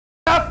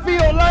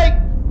don't like,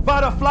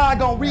 Vada Fly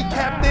gonna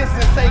recap this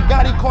and say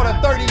Gotti caught a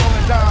 30 on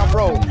the John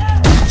Road.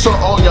 So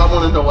all y'all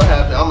wanna know what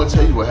happened, I'm gonna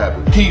tell you what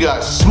happened. He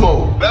got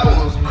smoked. That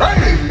was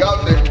crazy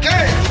out the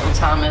game.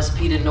 Sometimes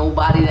SP to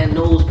nobody that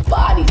knows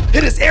body.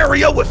 Hit his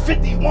area with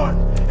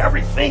 51.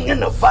 Everything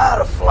in the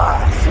Vada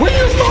Fly. When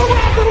you start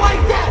rapping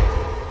like that?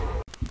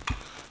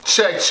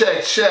 Check,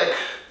 check, check.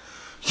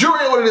 You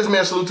already know what it is,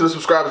 man. Salute to the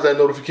subscribers, that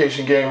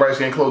notification gang,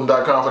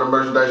 RightsGangClothing.com for the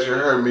merchandise. You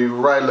heard me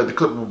right. Let the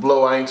clip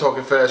blow. I ain't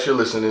talking fast. You're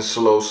listening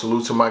slow.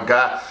 Salute to my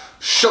guy,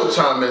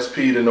 Showtime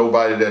SP to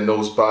nobody that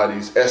knows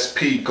bodies.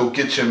 SP, go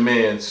get your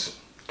mans.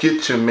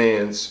 Get your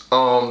mans.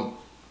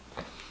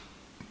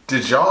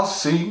 Did y'all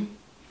see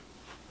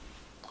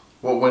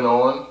what went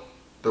on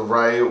the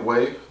riot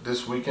way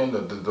this weekend?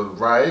 The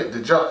riot?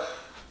 Did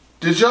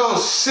y'all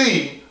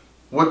see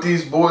what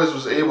these boys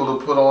was able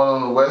to put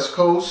on the West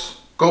Coast?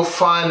 Go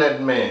find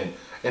that man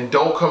and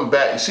don't come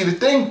back. You see, the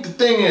thing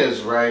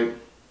is, right?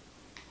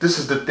 This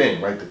is the thing,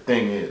 right? The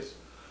thing is,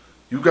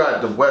 you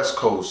got the West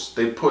Coast,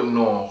 they putting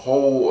on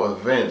whole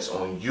events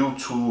on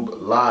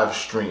YouTube live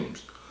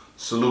streams.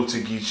 Salute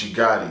to Geechi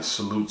Gotti,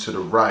 salute to the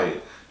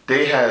riot.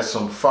 They had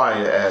some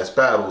fire ass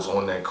battles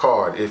on that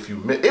card. If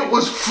you it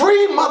was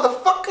free,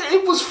 motherfucker.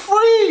 It was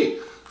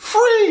free.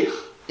 Free.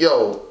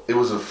 Yo, it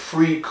was a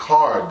free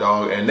card,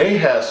 dog, and they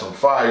had some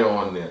fire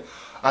on there.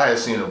 I had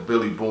seen a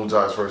Billy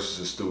Boondocks versus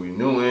a Stewie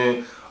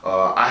Newton.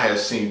 I had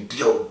seen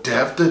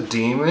Dev the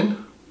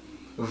Demon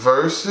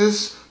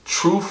versus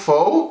True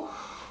Foe.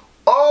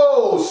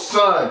 Oh,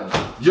 son.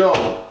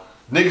 Yo,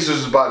 niggas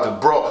was about to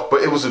brawl,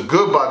 but it was a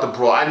good about to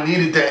brawl. I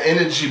needed that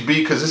energy,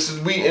 B, because this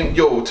is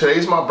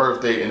today's my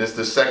birthday, and it's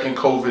the second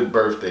COVID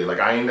birthday. Like,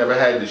 I ain't never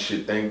had this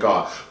shit, thank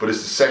God. But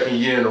it's the second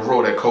year in a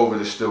row that COVID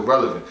is still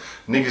relevant.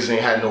 Niggas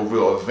ain't had no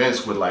real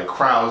events with like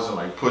crowds and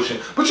like pushing.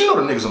 But you know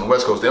the niggas on the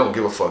West Coast, they don't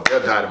give a fuck. They'll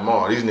die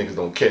tomorrow. These niggas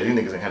don't care. These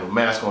niggas ain't had no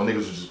mask on. Niggas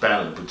was just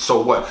battling. But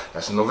so what?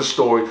 That's another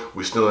story.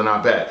 We're still in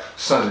our bag.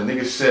 Son, the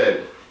nigga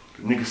said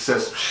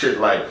some shit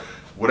like,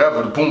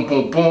 whatever, the boom,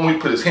 boom, boom. He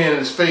put his hand in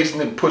his face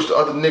and then pushed the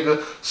other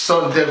nigga.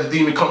 Son, Dev the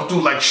Demon come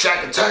through like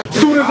Shaq attack. As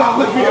soon as I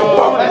lift me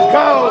up, let's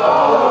go.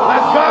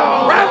 Let's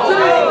go. Rap to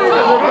this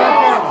nigga.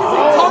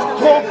 Talk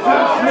to this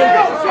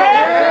nigga.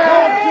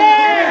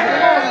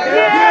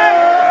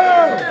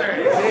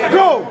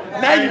 Go.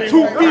 Now you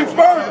 2 feet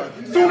further.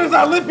 As soon as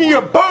I lift me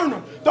up, burn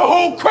him. The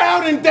whole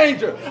crowd in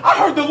danger. I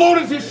heard the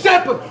Lord is his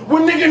shepherd.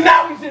 Well, nigga,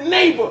 now he's a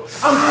neighbor.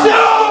 I'm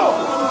sure.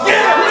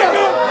 Yeah,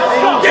 nigga.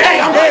 Hey,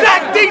 I'm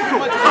Shaq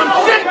Diesel. I'm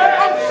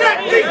Shaq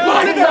Diesel,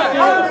 nigga.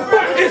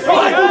 It's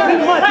like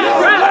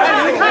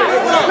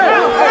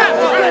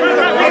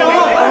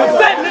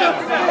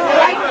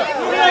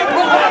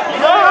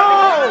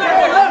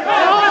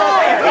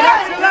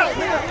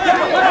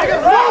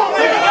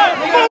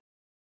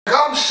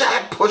I'm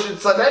Shaq pushing,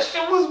 son. That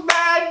shit was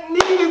mad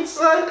needed,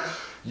 son.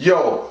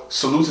 Yo,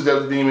 salute to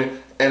Dev the Demon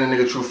and the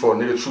nigga True Foe.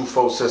 Nigga True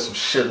Foe said some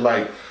shit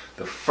like,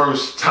 the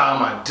first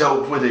time I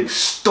dealt with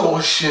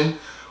extortion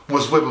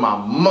was with my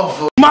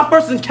mother. My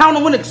first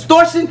encounter with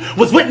extortion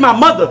was with my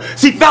mother.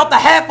 She felt a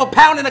 ½ a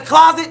pound in the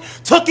closet,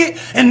 took it,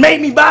 and made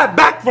me buy it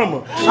back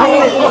from her.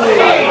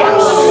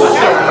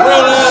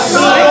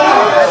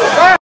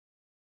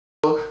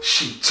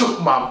 She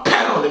took my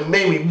pound and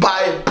made me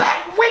buy it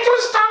back. When you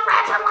start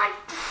rapping like...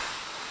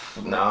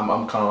 Nah,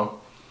 I'm calm.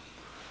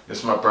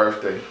 It's my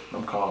birthday.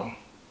 I'm calm.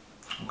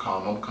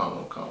 I'm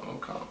calm.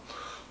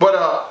 But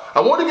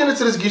I want to get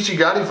into this Geechi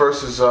Gotti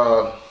versus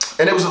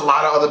and there was a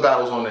lot of other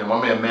battles on there.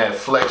 My man Mad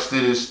Flex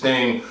did his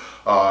thing.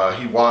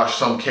 He washed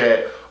some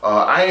cat.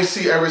 I ain't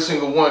see every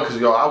single one because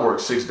yo, I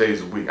work 6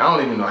 days a week. I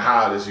don't even know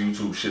how this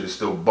YouTube shit is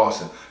still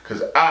busting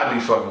because I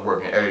be fucking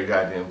working every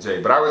goddamn day.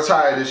 But I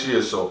retired this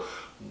year, so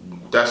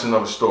that's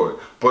another story.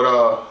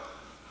 But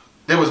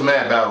there was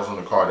mad battles on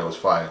the card that was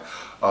fire.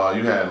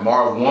 You had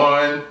Marv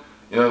 1.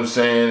 You know what I'm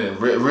saying? And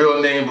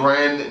real name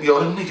brand. Yo,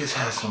 them niggas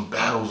had some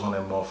battles on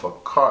that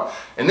motherfucking card.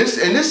 And this,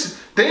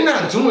 they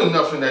not doing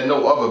nothing that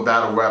no other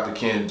battle rapper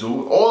can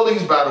do. All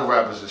these battle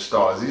rappers are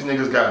stars. These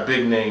niggas got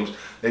big names.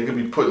 They could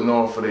be putting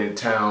on for their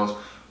towns,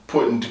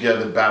 putting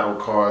together battle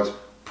cards,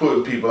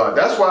 putting people out.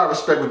 That's why I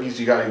respect what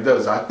Geechi Gotti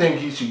does. I think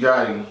Geechi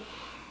Gotti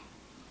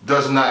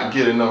does not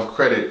get enough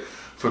credit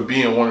for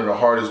being one of the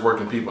hardest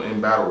working people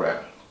in battle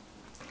rap.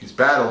 He's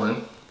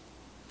battling,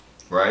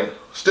 right?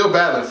 Still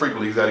battling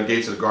frequently. He's got a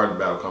Gates of the Garden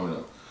battle coming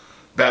up.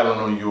 Battling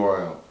on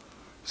URL.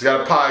 He's got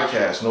a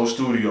podcast, no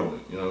studio.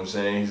 You know what I'm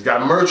saying? He's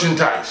got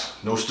merchandise,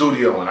 no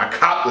studio. And I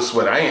copped the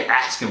sweater. I ain't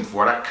asking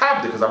for it. I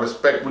copped it because I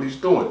respect what he's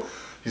doing.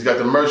 He's got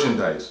the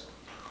merchandise.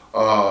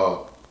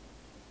 And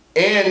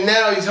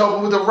now he's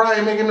helping with the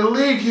riot, making the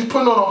league. He's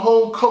putting on a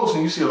whole coast.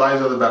 And you see a lot of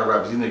these other battle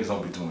rappers, these niggas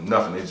don't be doing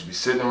nothing. They just be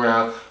sitting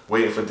around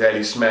waiting for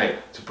Daddy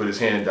Smack to put his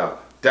hand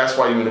out. That's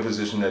why you're in the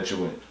position that you're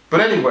in.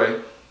 But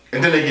anyway,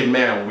 and then they get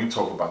mad when we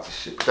talk about this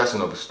shit. But that's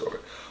another story.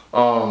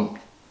 Jada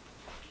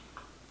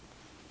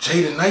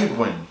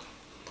Nitewing,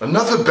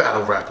 another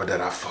battle rapper that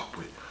I fuck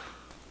with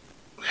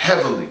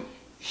heavily.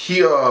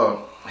 He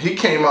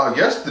came out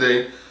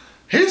yesterday.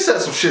 he said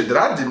some shit that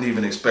I didn't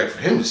even expect for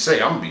him to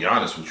say. I'm gonna be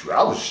honest with you.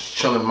 I was just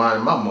chilling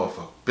minding my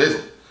motherfucking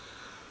business.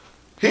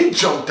 He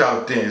jumped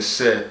out there and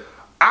said,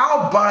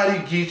 I'll body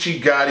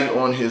Geechi Gotti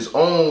on his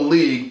own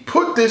league.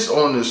 Put this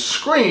on the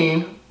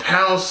screen, #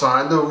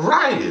 the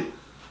riot.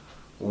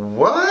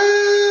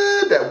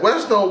 What? That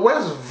West on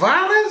West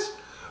violence?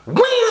 When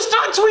you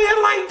start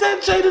tweeting like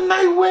that, Jay the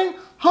Nitewing?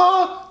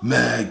 Huh?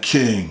 Mad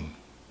King.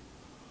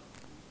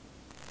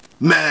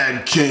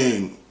 Mad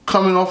King.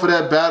 Coming off of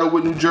that battle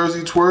with New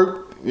Jersey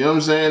Twerk. You know what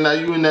I'm saying? Now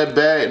you in that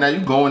bag. Now you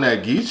going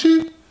at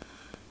Geechi?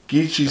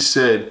 Geechi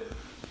said,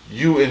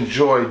 you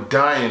enjoy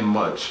dying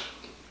much.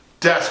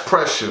 That's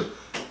pressure.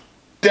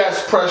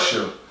 That's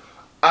pressure.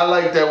 I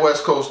like that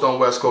West Coast on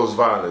West Coast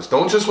violence.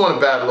 Don't just want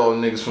to battle all the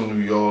niggas from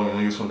New York and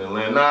niggas from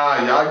Atlanta.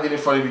 Nah, y'all get in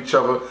front of each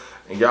other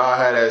and y'all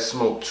had that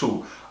smoke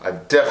too. I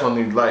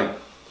definitely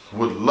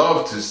would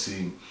love to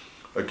see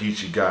a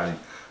Geechi Gotti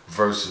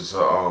versus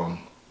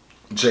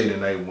Jay the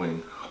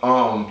Nitewing.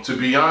 To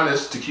be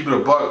honest, to keep it a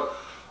buck,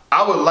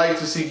 I would like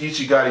to see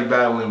Geechi Gotti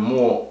battling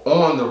more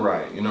on the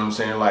right. You know what I'm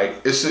saying?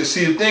 Like,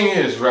 see, the thing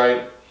is,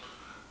 right?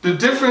 The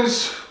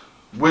difference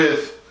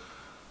with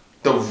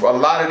a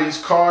lot of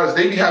these cards,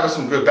 they be having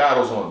some good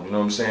battles on them. You know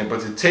what I'm saying?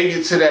 But to take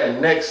it to that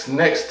next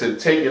to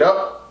take it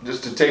up,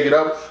 just to take it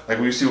up, like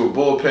we see with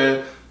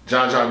Bullpen,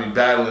 John be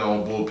battling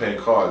on Bullpen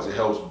cards. It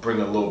helps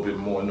bring a little bit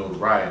more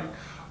notoriety.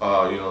 You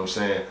know what I'm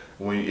saying?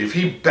 If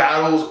he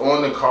battles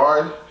on the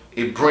card,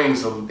 it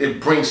brings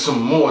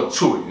some more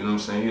to it. You know what I'm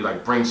saying? You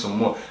bring some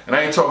more. And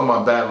I ain't talking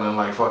about battling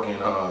like fucking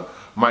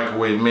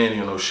Microwave Manny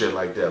or no shit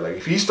like that. Like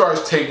if he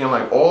starts taking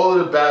all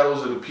of the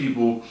battles of the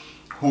people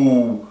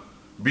who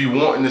be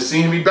wanting to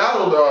see him, he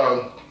battled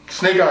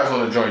Snake Eyes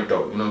on the joint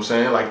though. You know what I'm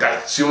saying? Like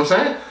that. See what I'm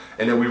saying?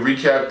 And then we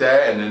recap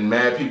that, and then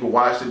mad people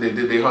watched it. They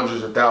did their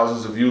hundreds of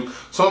thousands of views.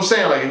 So I'm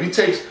saying, like, if he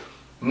takes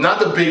not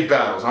the big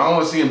battles, I don't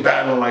want to see him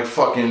battling like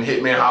fucking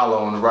Hitman Hollow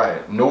on the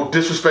Riot. No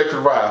disrespect to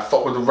the Riot. I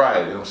fuck with the Riot.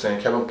 You know what I'm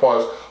saying? Kevin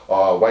Parks,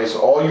 White,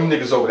 all you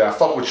niggas over there, I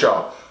fuck with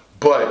y'all.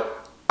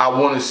 But I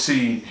want to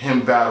see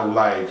him battle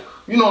like,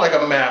 you know, like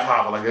a Math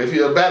Hoffa. Like if he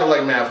a battle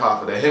like Math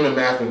Hoffa, that him and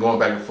Math been going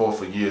back and forth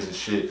for years and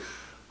shit.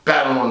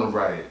 Battle on the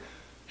Riot.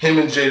 Him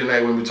and Jay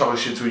tonight when we talking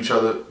shit to each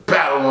other,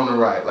 battle on the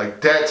Riot. Like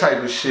that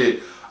type of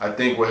shit. I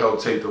think will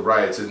help take the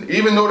Riots, and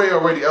even though they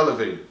already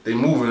elevated, they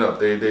moving up.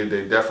 They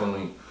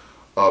definitely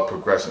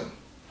progressing.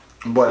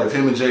 But if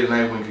him and Jay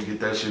Nitewing could get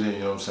that shit in, you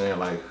know what I'm saying?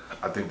 Like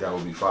I think that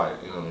would be fire.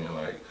 You know what I mean?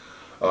 Like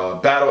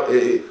battle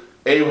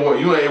A-War,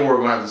 you and A-War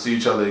gonna have to see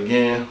each other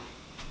again.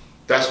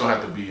 That's gonna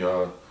have to be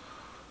on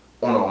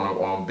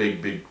a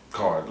big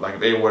card. Like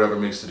if A-War ever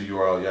makes to the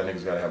URL, y'all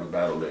niggas gotta have a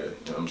battle there. You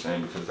know what I'm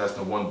saying? Because that's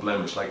the one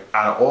blemish. Like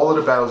out of all of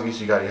the battles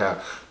Geechi Gotti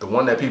have, the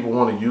one that people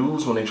want to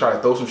use when they try to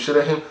throw some shit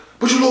at him.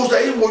 But you lost to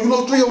A-War, you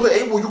lost 3-0 to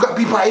A-War, you got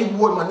beat by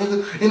A-War, my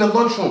nigga, in the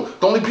lunchroom.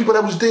 The only people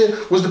that was there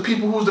was the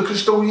people who was the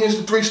custodians,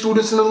 the 3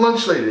 students in the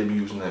lunch lady. They be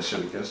using that shit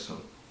against them.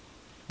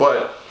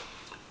 But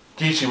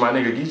Geechi, my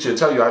nigga, Geechi will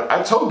tell you,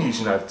 I told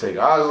Geechi not to take it.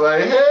 I was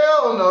like,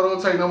 hell no, don't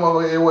take no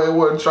more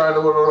A-War, trying to,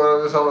 I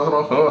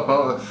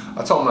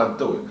told him not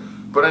to do it.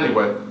 But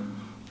anyway,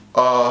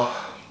 I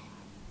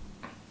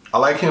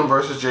like him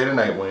versus Jay the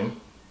Nitewing.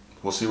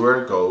 We'll see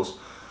where it goes.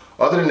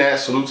 Other than that,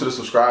 salute to the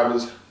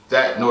subscribers.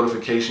 That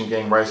notification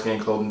gang,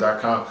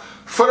 RiceGangClothing.com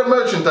for the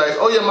merchandise.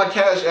 Oh yeah, my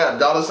cash app,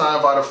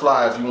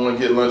 $VadaFly if you want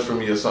to get lunch from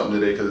me or something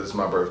today because it's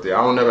my birthday.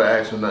 I don't never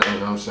ask for nothing, you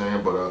know what I'm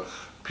saying? But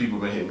people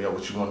been hitting me up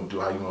what you want to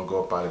do, how you want to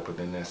go about it, but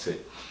then that's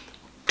it.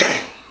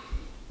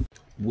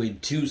 When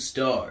 2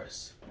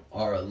 stars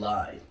are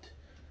aligned,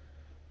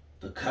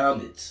 the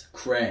comets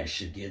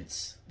crash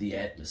against the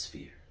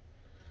atmosphere.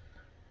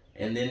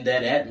 And then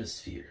that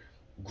atmosphere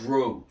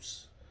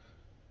grows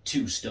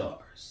 2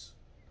 stars.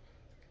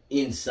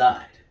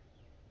 Inside,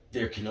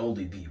 there can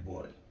only be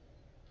one.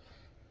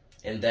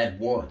 And that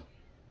one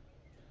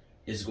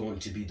is going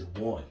to be the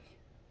one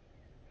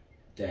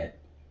that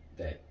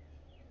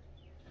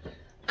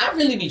I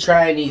really be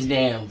trying these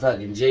damn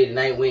fucking Jay the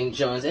Nitewing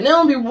joints, and they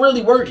don't be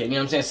really working, you know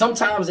what I'm saying?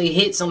 Sometimes they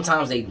hit,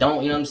 sometimes they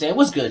don't, you know what I'm saying?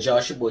 What's good, y'all?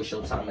 It's your boy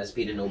Showtime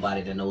SP, to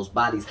nobody that knows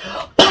bodies.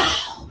 Pow!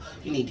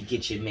 You need to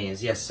get your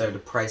mans. Yes, sir, the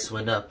price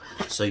went up,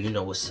 so you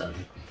know what's up. You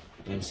know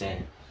what I'm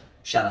saying?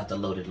 Shout out to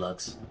Loaded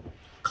Lux.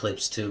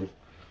 Clips, too.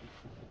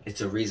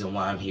 It's a reason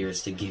why I'm here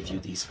is to give you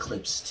these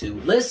clips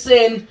too.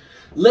 Listen,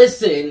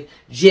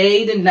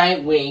 Jay the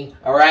Nitewing,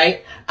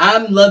 alright?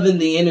 I'm loving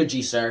the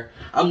energy, sir.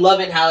 I'm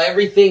loving how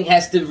everything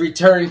has to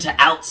return to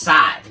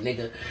outside,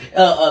 nigga.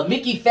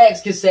 Mickey Fax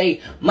can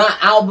say, my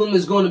album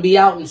is going to be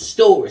out in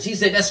stores. He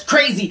said, that's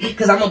crazy,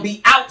 because I'm going to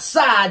be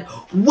outside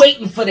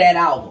waiting for that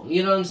album.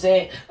 You know what I'm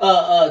saying?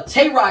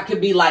 Tay-Rock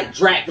could be like,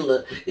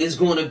 Dracula is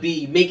going to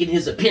be making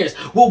his appearance.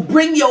 Well,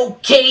 bring your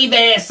cave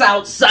ass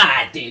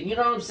outside then. You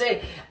know what I'm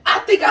saying? I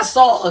think I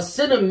saw a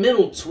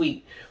sentimental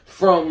tweet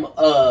from,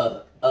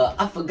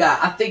 I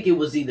forgot. I think it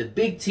was either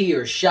Big T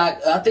or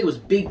Shock. I think it was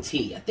Big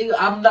T.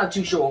 I'm not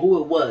too sure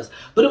who it was.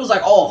 But it was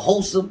like all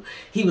wholesome.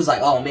 He was like,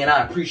 oh man,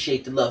 I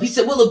appreciate the love. He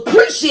said, well,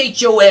 appreciate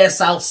your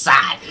ass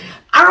outside.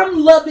 I'm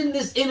loving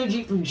this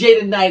energy from Jay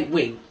the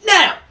Nitewing.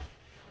 Now,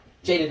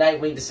 Jada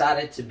Nitewing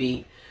decided to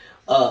be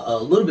a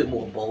little bit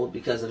more bold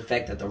because of the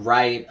fact that the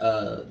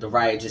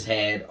riot just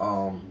had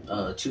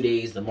 2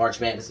 days, the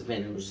March Madness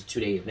event. It was a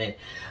 2-day event.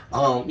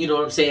 You know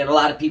what I'm saying? A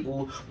lot of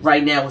people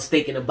right now is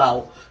thinking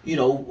about, you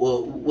know,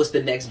 what's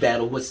the next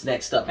battle, what's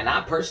next up. And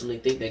I personally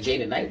think that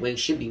Jada Nitewing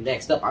should be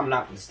next up. I'm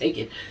not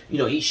mistaken. You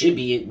know, he should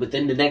be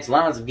within the next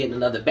lines of getting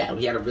another battle.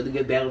 He had a really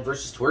good battle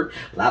versus Twerk.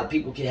 A lot of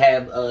people could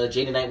have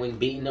Jada Nitewing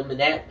beating him in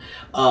that.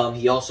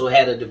 He also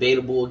had a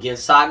debatable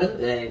against Saga.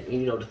 And,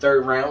 you know, the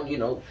third round, you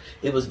know,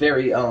 it was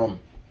very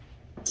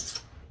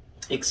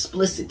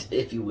explicit,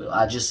 if you will.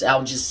 I'll just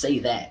say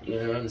that, you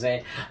know what I'm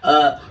saying?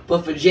 But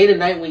for Jada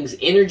Nitewing's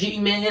energy,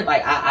 man,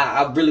 like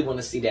I really want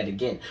to see that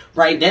again.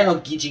 Right now,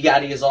 Geechi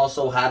Gotti is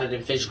also hotter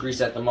than fish grease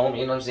at the moment,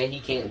 you know what I'm saying?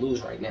 He can't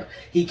lose right now.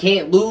 He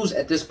can't lose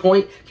at this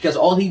point because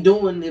all he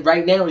doing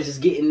right now is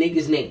just getting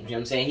niggas' names, you know what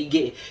I'm saying? He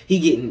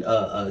getting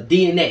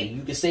DNA.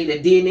 You can say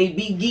that DNA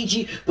beat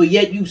Geechi, but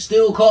yet you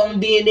still call him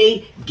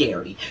DNA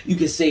Gary. You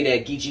can say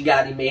that Geechi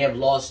Gotti may have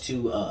lost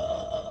to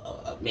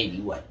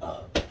maybe what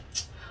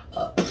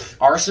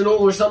Arsenal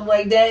or something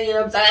like that, you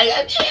know what I'm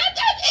saying?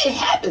 It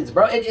happens,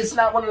 bro. It's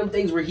not one of them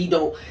things where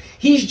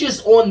he's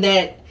just on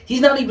that,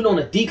 he's not even on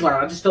a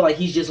decline. I just feel like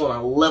he's just on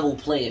a level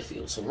playing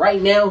field. So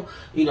right now,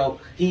 you know,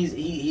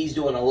 he's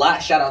doing a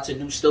lot. Shout out to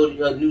No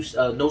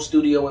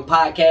Studio and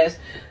Podcast.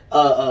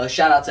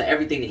 Shout out to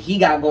everything that he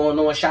got going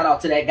on. Shout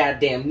out to that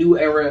goddamn New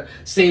Era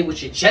Say It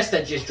With Your Chest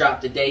that just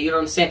dropped today. You know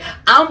what I'm saying?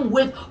 I'm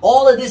with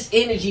all of this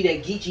energy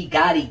that Geechi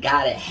Gotti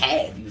gotta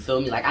have. You feel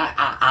me? Like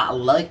I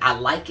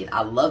like it.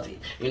 I love it.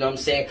 You know what I'm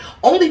saying?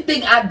 Only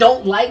thing I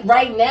don't like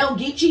right now,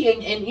 Geechi,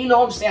 and you know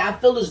what I'm saying, I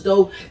feel as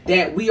though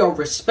that we are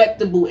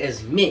respectable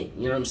as men.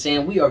 You know what I'm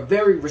saying? We are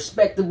very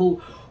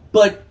respectable,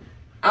 but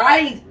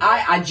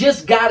I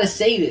just gotta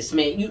say this,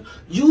 man.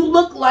 You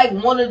look like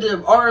one of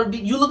the R&B.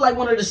 You look like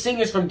one of the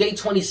singers from Day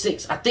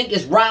 26. I think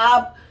it's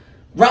Rob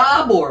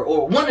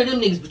or one of them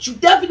niggas. But you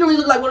definitely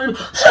look like one of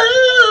them.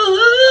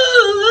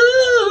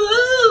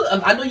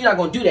 I know you're not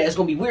gonna do that. It's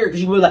gonna be weird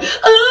because you were like.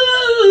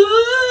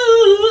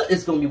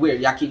 It's gonna be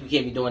weird. You can't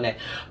be doing that.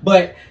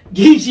 But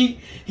Geechi,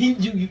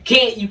 you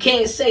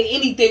can't say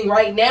anything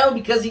right now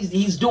because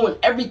he's doing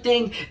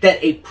everything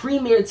that a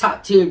premier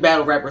top tier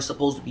battle rapper is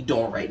supposed to be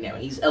doing right now.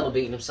 He's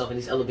elevating himself and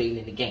he's elevating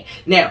in the game.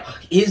 Now,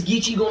 is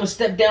Geechi gonna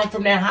step down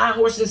from that high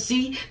horse and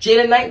see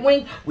Jada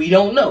Nitewing? We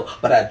don't know,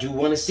 but I do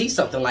want to see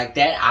something like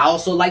that. I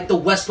also like the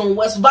West on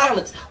West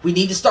violence. We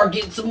need to start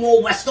getting some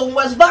more West on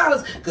West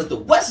violence because the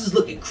West is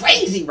looking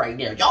crazy right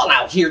now. Y'all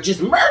out here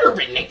just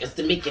murdering niggas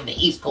to making the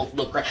East Coast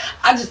look crazy.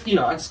 I just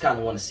kind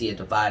of want to see it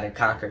divide and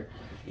conquer.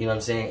 You know what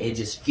I'm saying? It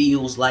just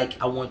feels like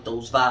I want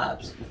those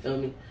vibes. You feel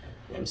me? You know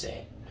what I'm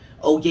saying?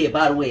 Oh yeah,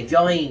 by the way, if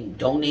y'all ain't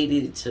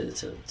donated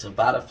to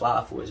Vada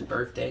for his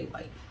birthday,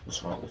 like,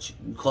 what's wrong with you?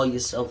 You call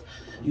yourself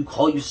you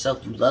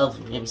love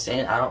him, you know what I'm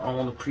saying? I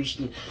don't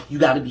appreciate, you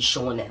gotta be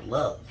showing that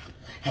love.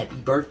 Happy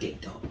birthday,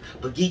 dog.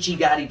 But Geechi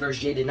Gotti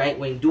versus Jada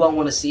Nitewing, do I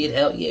want to see it?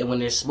 Hell yeah. When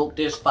there's smoke,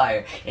 there's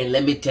fire. And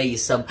let me tell you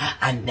something,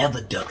 I never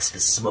ducks the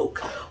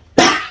smoke.